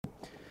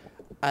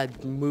I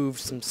moved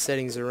some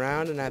settings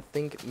around, and I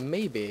think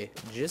maybe,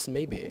 just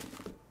maybe,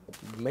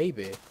 may.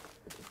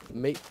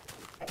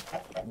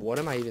 What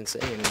am I even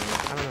saying anymore?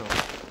 I don't know.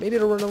 Maybe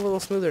it'll run a little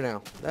smoother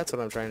now. That's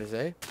what I'm trying to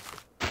say.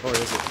 Or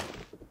is it?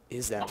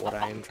 Is that what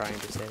I am trying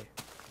to say?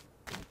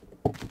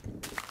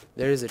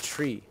 There is a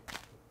tree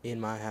in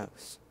my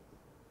house.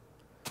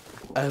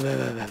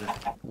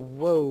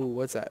 Whoa,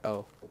 what's that?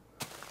 Oh.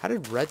 How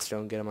did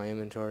redstone get in my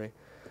inventory?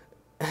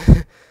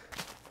 I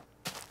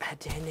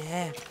don't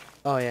know.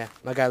 Oh yeah,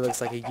 my guy looks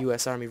like a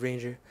U.S. Army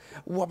Ranger.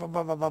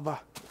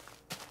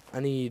 I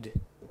need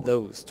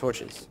those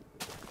torches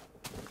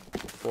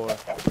for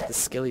the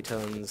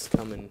skeletons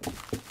come and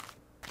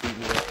beat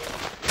me up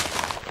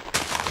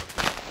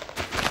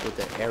with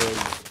the arrows.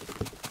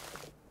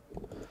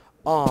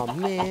 Aw,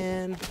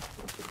 man.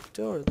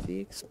 Dora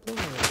the Explorer.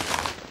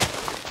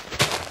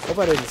 Hope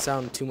I didn't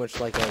sound too much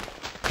like a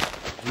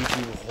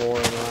YouTube whore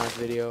in the last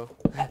video.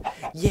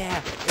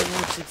 Yeah,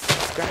 everyone should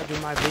subscribe to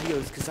my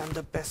videos because I'm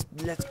the best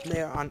Let's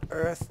Player on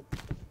Earth.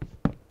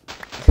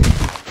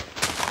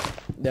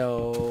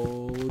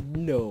 No,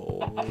 no,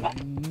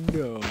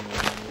 no.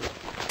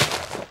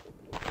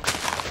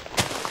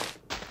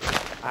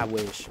 I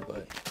wish,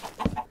 but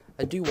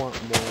I do want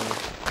more.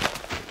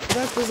 But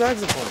that's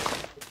besides the point.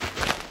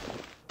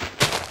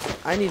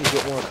 I need to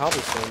get more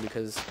cobblestone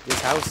because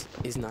this house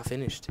is not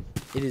finished.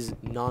 It is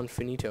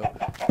non-finito.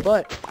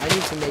 But I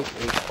need to make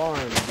a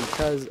farm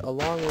because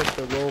along with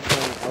the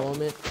role-playing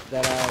element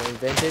that I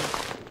invented,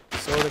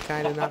 sort of,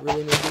 kind of, not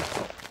really, maybe,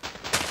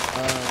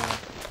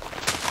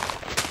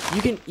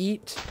 you can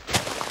eat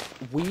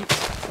wheat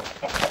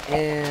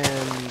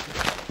and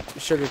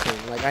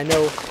sugarcane. Like, I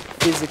know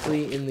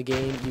physically in the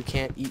game you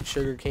can't eat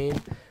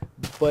sugarcane,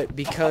 but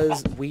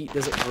because wheat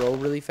doesn't grow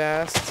really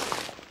fast,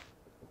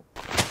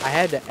 I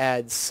had to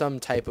add some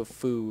type of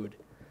food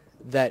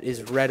that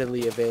is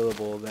readily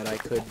available that I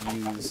could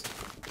use.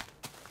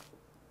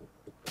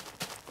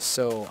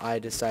 So I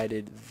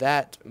decided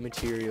that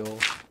material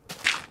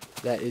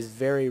that is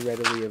very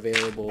readily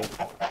available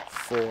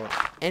for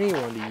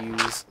anyone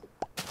to use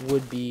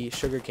would be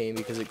sugarcane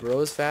because it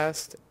grows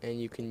fast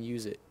and you can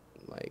use it.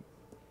 Like,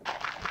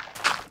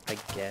 I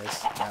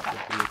guess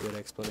that would be a good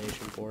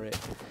explanation for it.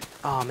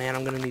 Oh man,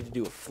 I'm gonna need to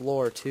do a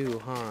floor too,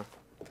 huh?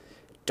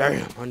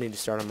 Damn, I need to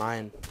start a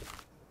mine.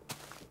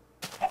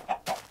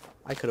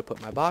 I could have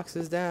put my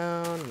boxes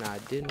down, and I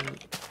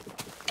didn't.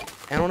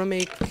 And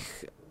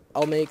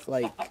I'll make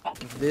like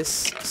this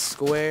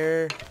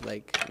square,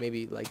 like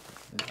maybe like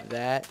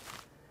that,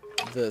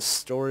 the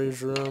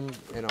storage room,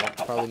 and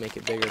I'll probably make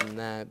it bigger than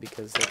that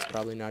because that's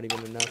probably not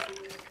even enough.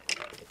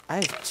 I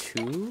have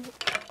two?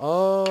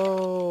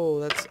 Oh,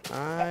 that's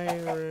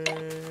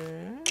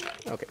iron.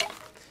 Okay.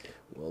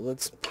 Well,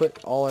 let's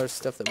put all our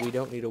stuff that we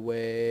don't need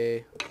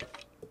away.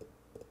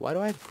 Why do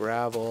I have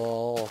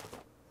gravel?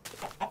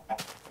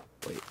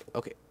 Wait,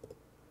 okay.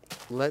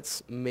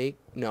 Let's make...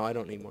 No, I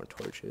don't need more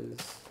torches.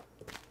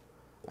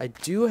 I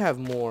do have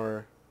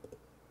more.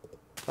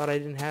 Thought I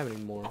didn't have any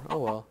more. Oh,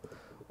 well.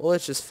 Well,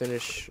 let's just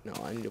finish... No,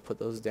 I need to put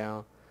those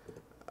down.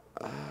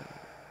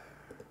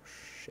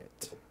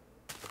 Shit.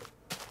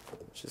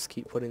 Let's just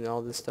keep putting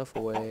all this stuff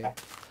away.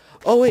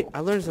 Oh, wait,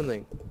 I learned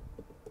something.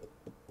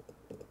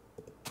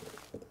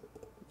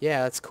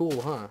 Yeah, that's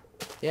cool, huh?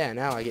 Yeah,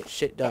 now I get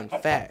shit done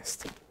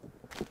fast.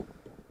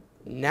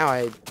 Now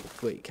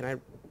wait, can I...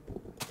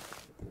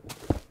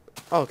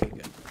 Oh, okay,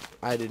 good.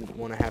 I didn't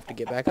want to have to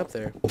get back up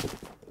there.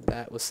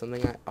 That was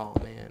something oh,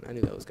 man, I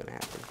knew that was going to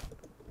happen.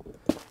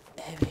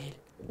 Evan,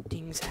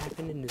 things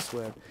happen in this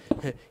world.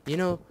 You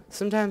know,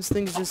 sometimes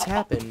things just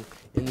happen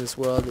in this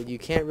world that you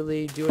can't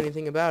really do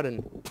anything about,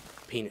 and...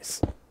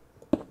 Penis.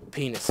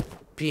 Penis.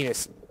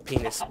 Penis.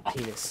 Penis.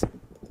 Penis.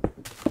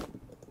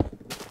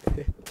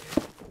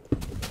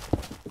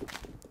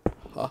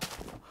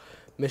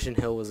 Mission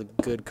Hill was a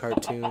good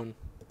cartoon.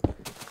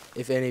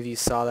 If any of you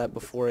saw that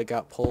before it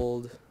got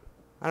pulled,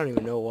 I don't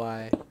even know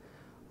why.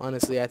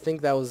 Honestly, I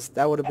think that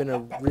would have been a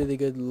really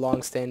good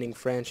long-standing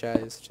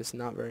franchise, just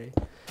not very.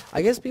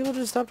 I guess people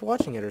just stopped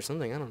watching it or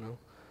something, I don't know.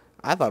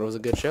 I thought it was a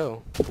good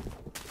show.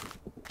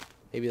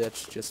 Maybe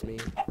that's just me.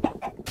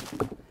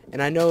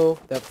 And I know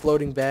that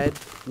floating bed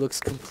looks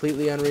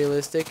completely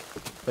unrealistic,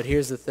 but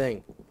here's the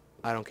thing.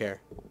 I don't care.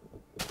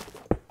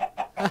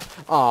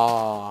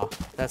 Aww,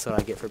 that's what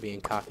I get for being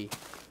cocky.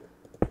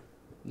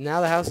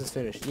 Now the house is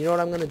finished. You know what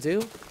I'm going to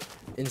do?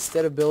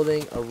 Instead of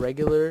building a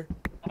regular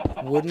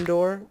wooden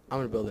door, I'm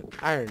going to build an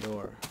iron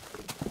door.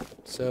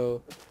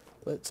 So,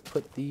 let's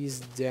put these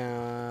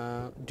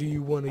down. Do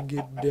you want to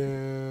get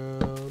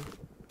down?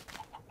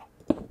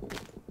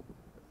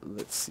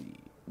 Let's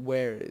see.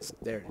 Where is...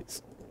 There it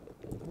is.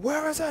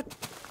 Where is it?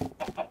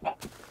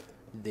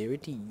 There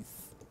it is.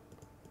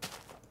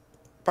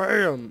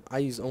 Bam! I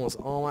used almost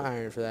all my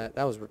iron for that.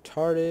 That was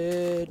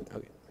retarded.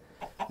 Okay.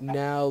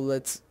 Now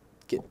let's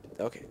get...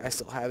 Okay, I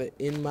still have it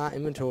in my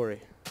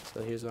inventory.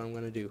 So here's what I'm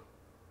going to do.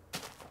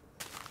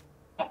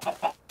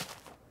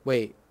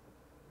 Wait.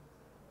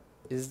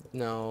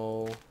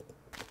 No.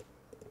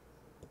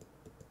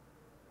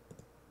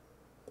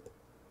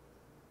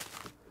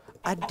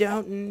 I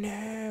don't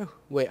know.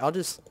 Wait, I'll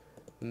just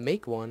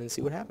make one and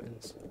see what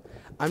happens.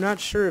 I'm not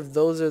sure if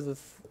those are the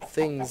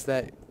things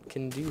that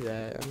can do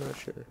that. I'm not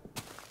sure.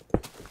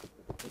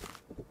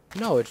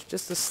 No, it's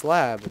just a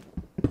slab.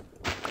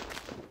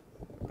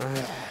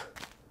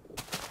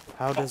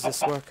 How does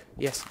this work?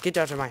 Yes, get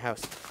out of my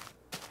house.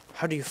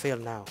 How do you feel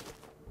now,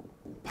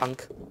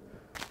 punk?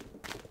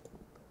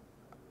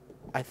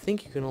 I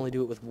think you can only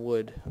do it with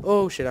wood.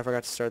 Oh shit, I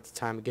forgot to start the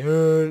time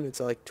again.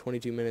 It's like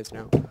 22 minutes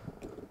now.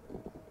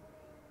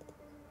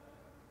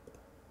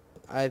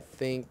 I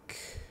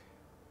think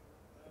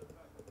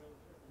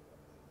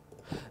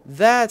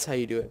that's how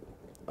you do it.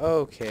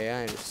 Okay,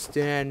 I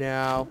understand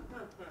now.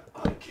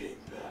 I came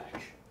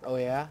back. Oh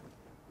yeah?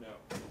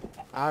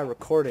 No.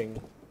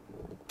 Recording.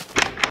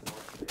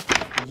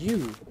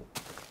 You.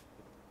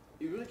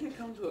 You really can't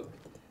come to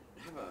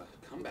have a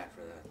comeback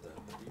for that, though.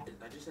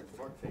 I just said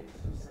fart face.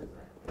 Who said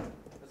that?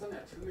 That's something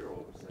a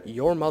 2-year-old would say.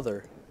 Your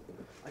mother.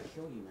 I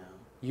kill you now.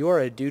 You are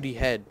a duty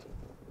head.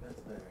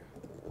 That's better.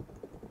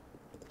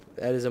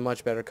 That is a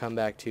much better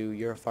comeback to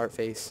you're a fart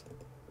face.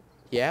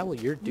 Yeah, well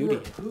you're duty.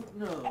 You're a poop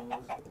nose.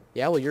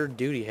 Yeah, well you're a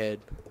duty head.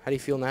 How do you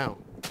feel now?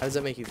 How does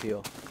that make you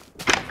feel?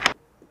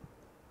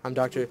 I'm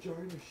Dr.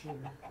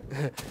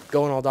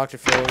 Going all Dr.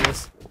 Phil in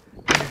this.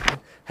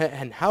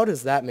 And how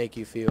does that make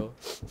you feel?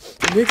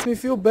 It makes me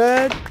feel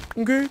bad.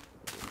 Okay.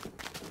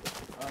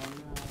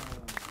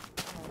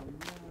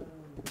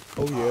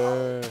 Oh no. Oh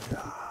yeah.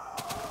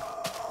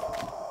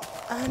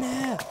 I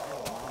know.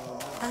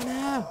 I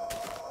know.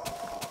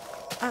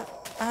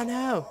 I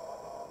know.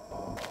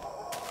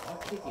 I'll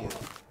kick you.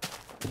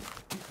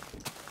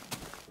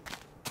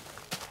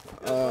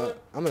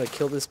 I'm gonna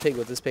kill this pig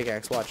with this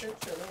pickaxe. Watch.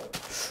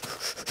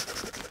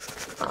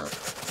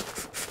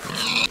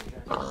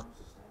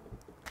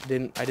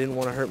 I didn't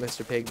want to hurt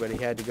Mr. Pig, but he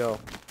had to go.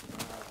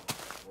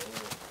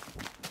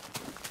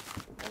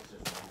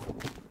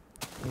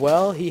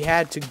 Well, he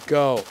had to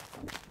go.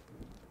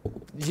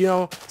 You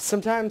know,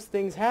 sometimes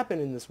things happen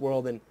in this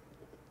world and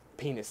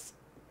penis.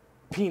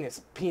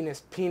 Penis,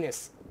 penis,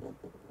 penis.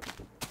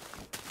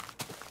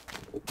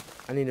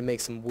 I need to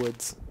make some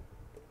woods.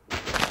 My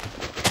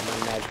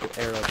magical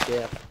arrow of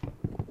death.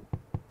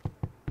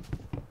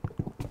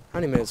 How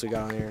many minutes we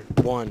got on here?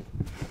 1.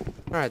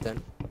 Alright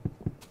then.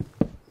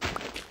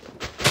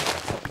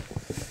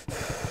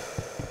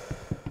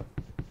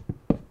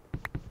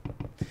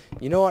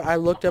 You know what? I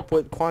looked up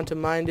what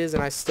quantum mind is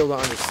and I still don't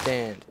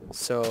understand.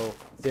 So,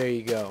 there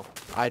you go.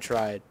 I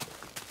tried.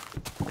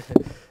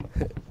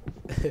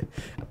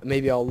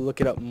 Maybe I'll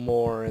look it up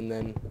more and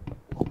then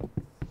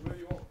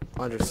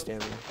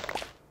understand it.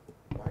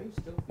 Why are you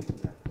still feeding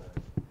that guy?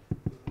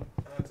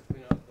 I have to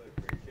clean out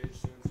the cricket cage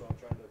soon, so I'm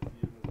trying to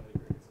feed him as many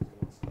crickets as he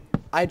wants to eat.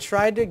 I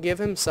tried to give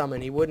him some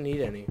and he wouldn't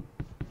eat any.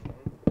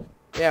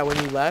 Yeah, when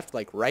you left,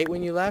 like right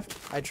when you left,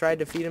 I tried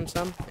to feed him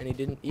some and he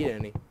didn't eat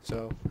any.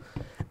 So,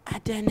 I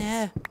don't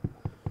know.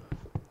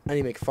 I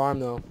need to make a farm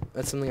though.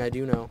 That's something I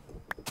do know.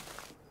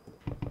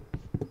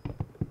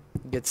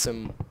 Get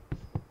some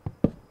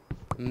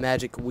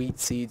magic wheat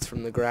seeds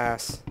from the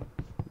grass.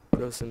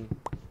 Grow some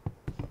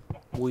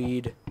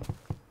weed.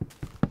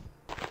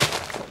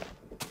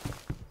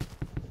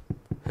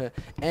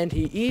 And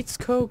he eats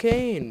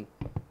cocaine.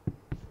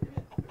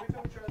 Every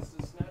time he tries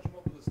to snatch them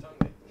up with his tongue,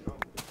 they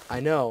jump. I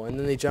know, and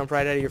then they jump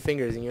right out of your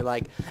fingers and you're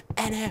like,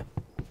 Anna!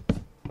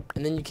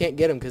 And then you can't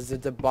get them because it's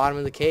at the bottom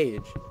of the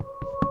cage.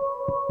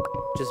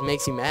 Just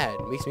makes you mad.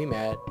 Makes me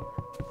mad.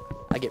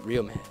 I get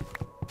real mad.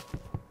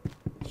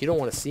 You don't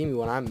want to see me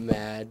when I'm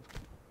mad.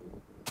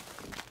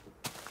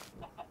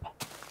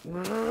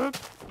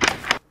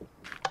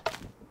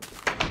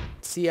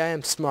 See, I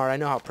am smart. I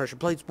know how pressure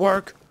plates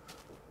work.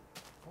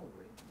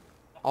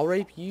 I'll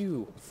rape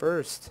you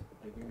first.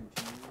 I guarantee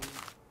you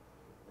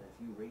that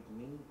if you rape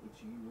me,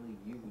 it's really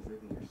you who's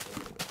raping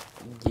yourself.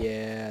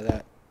 Yeah,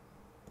 that.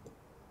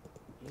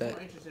 You're more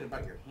interested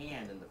about your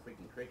hand than the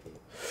freaking cricket.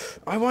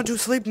 I want to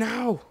sleep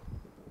now.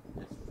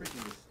 It's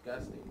freaking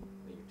disgusting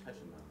that you're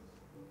touching them.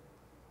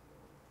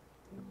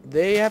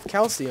 They have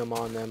calcium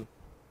on them.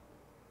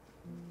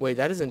 Wait,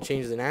 that doesn't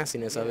change the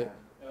nastiness of it.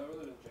 Yeah, I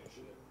really didn't change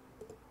shit.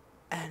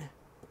 Anna.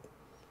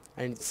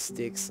 I need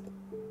sticks.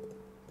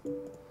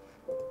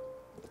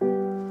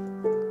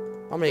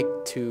 I'll make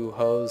 2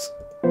 hoes.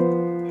 There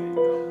you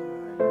go.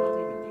 You've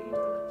only been dating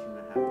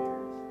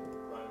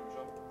for like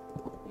 2.5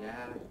 years.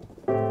 Yeah.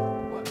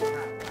 What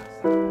happened last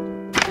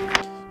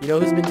time? You know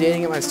who's been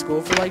dating at my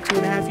school for like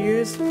 2.5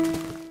 years?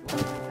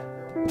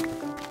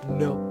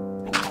 No.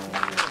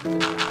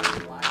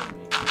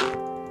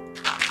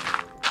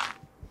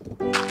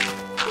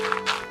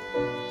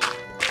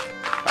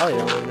 Probably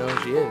don't even know who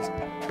she is.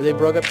 But they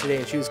broke up today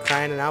and she was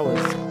crying and I was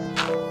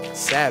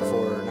sad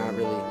for her, not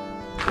really.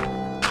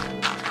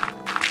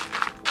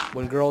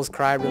 When girls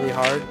cry really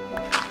hard.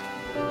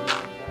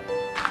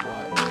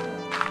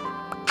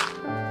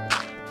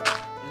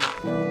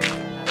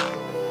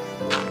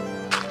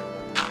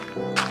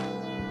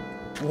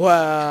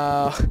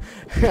 Wow.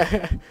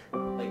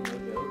 Like no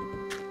joke.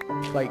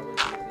 like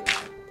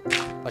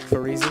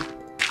Farizi?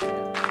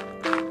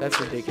 That's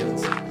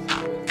ridiculous.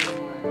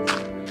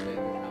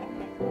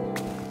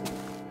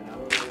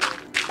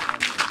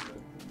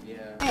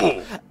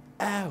 Yeah.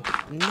 Ow,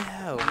 no.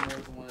 I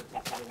always wanted to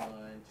take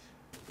lunch.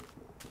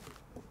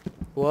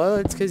 Well,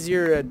 it's because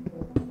you're a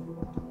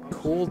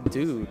cool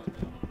dude.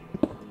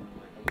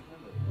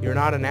 You're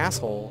not an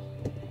asshole.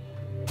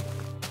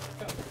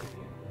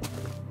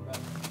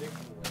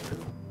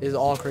 Is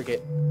all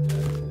cricket.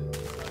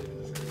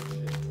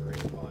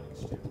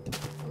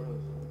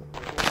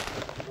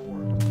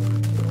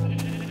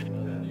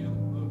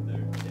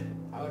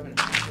 I would have been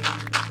happy.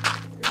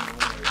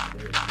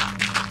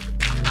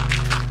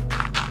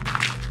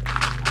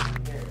 I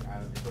don't care. I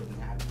would have been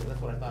happy because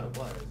that's what I thought it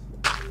was.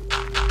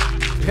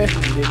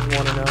 You didn't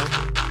want to know?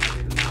 I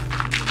did not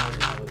know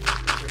that I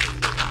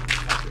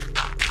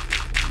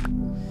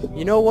was.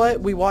 You know what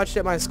we watched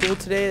at my school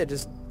today that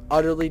just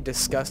utterly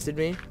disgusted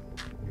me?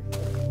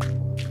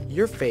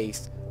 Your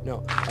face.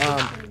 No.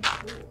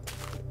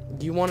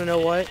 Do you want to know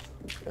what?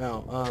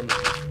 No.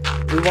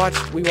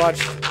 We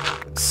watched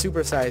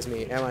Super Size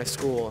Me at my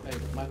school. Hey,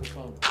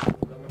 microphone.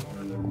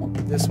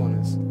 This one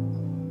is.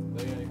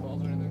 They got any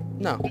calls or anything?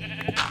 No.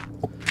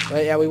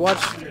 But yeah, we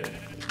watched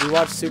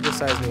Super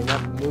Size Me, and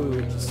that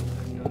movie was just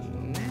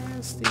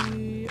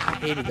nasty. I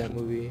hated that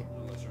movie.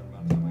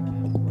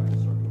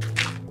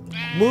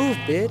 Move,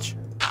 bitch.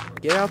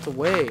 Get out the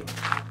way.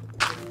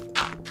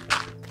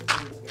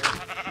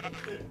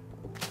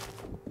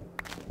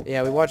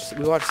 Yeah, we watched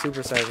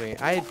Super Size Me.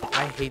 I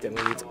hate that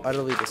movie. It's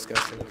utterly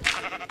disgusting.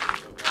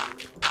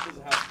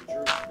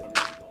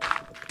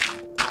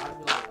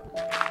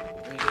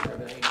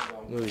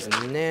 Movie's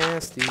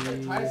nasty.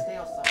 Try to stay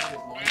outside as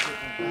long as you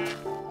come back.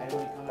 And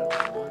when you come out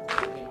at once,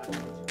 you came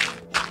out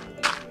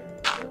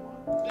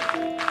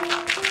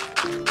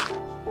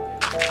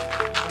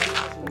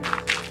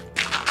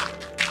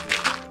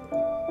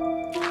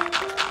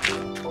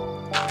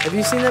Have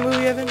you seen that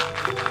movie, Evan?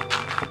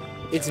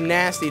 It's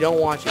nasty. Don't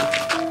watch it.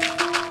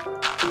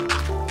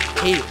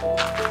 Hate it.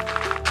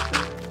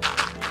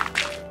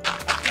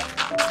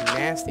 It's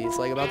nasty. It's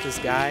like about this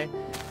guy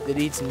that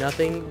eats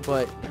nothing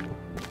but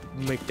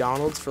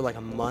McDonald's for like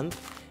a month,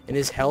 and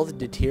his health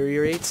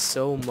deteriorates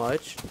so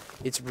much.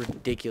 It's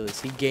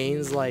ridiculous. He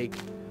gains like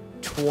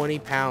 20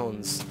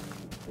 pounds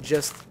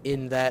just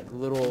in that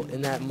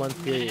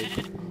month period.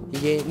 He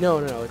gained, no,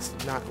 it's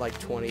not like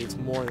 20, it's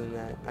more than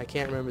that. I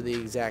can't remember the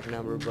exact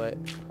number, but,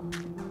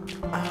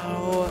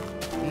 oh,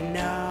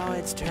 no,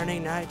 it's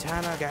turning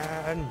nighttime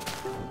again.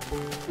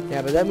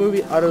 Yeah, but that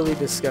movie utterly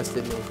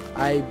disgusted me.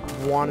 I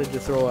wanted to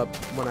throw up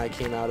when I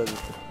came out of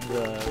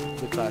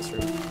the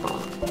classroom,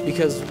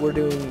 because we're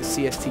doing the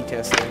CST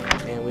testing,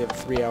 and we have a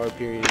 3-hour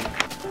period.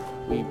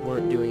 We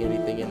weren't doing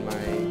anything in my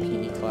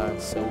PE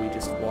class, so we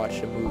just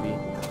watched a movie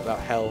about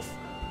health,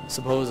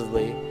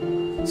 supposedly.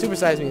 Super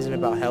Size Me isn't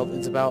about health,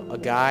 it's about a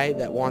guy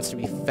that wants to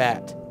be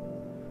fat,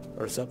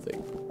 or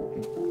something.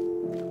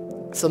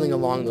 Something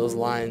along those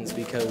lines,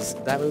 because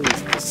that movie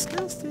is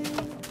disgusting.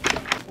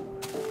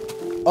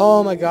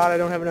 Oh my god, I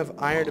don't have enough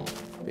iron to...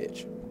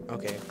 Bitch.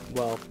 Okay,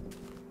 well...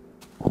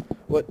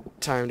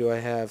 What time do I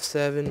have?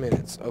 7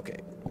 minutes. Okay.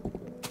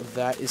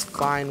 That is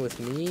fine with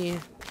me.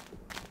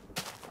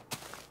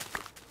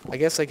 I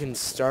guess I can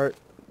start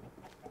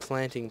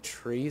planting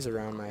trees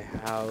around my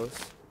house.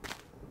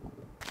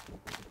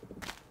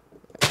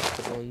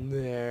 Put one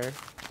there.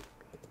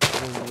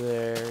 One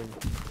there.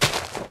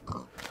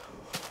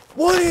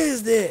 What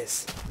is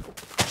this?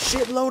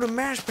 Shitload of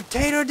mashed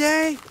potato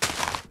day?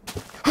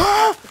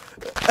 Huh?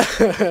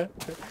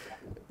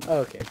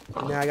 Okay.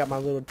 Now I got my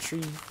little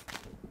tree.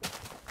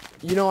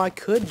 You know, I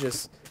could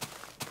just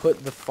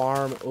put the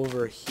farm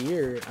over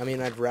here. I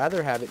mean, I'd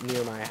rather have it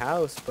near my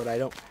house, but I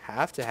don't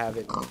have to have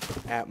it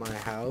at my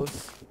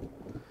house.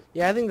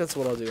 Yeah, I think that's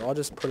what I'll do. I'll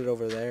just put it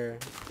over there.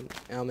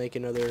 And I'll make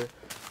another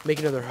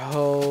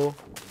hoe.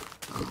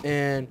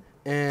 And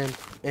I'll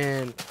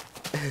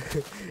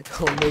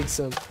make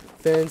some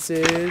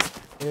fences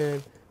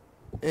and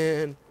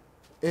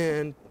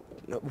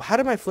how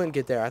did my flint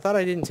get there? I thought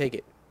I didn't take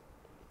it.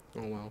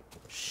 Oh well.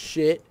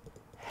 Shit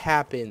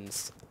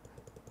happens.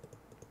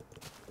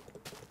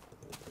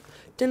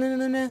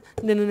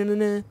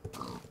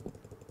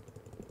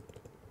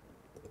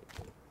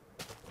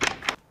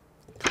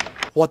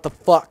 What the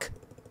fuck?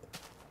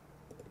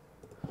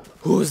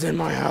 Who's in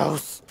my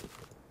house?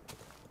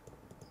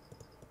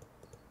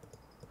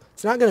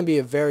 It's not gonna be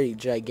a very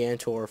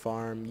gigantor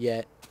farm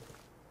yet.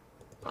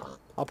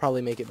 I'll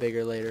probably make it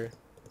bigger later.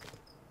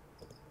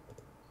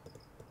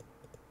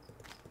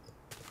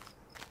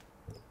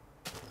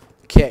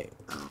 Okay.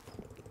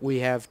 We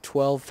have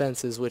 12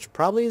 fences, which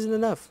probably isn't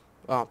enough.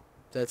 Oh,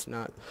 that's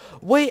not...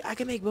 Wait, I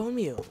can make bone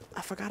meal.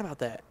 I forgot about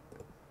that.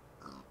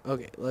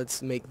 Okay,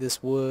 let's make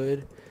this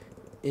wood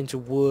into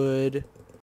wood.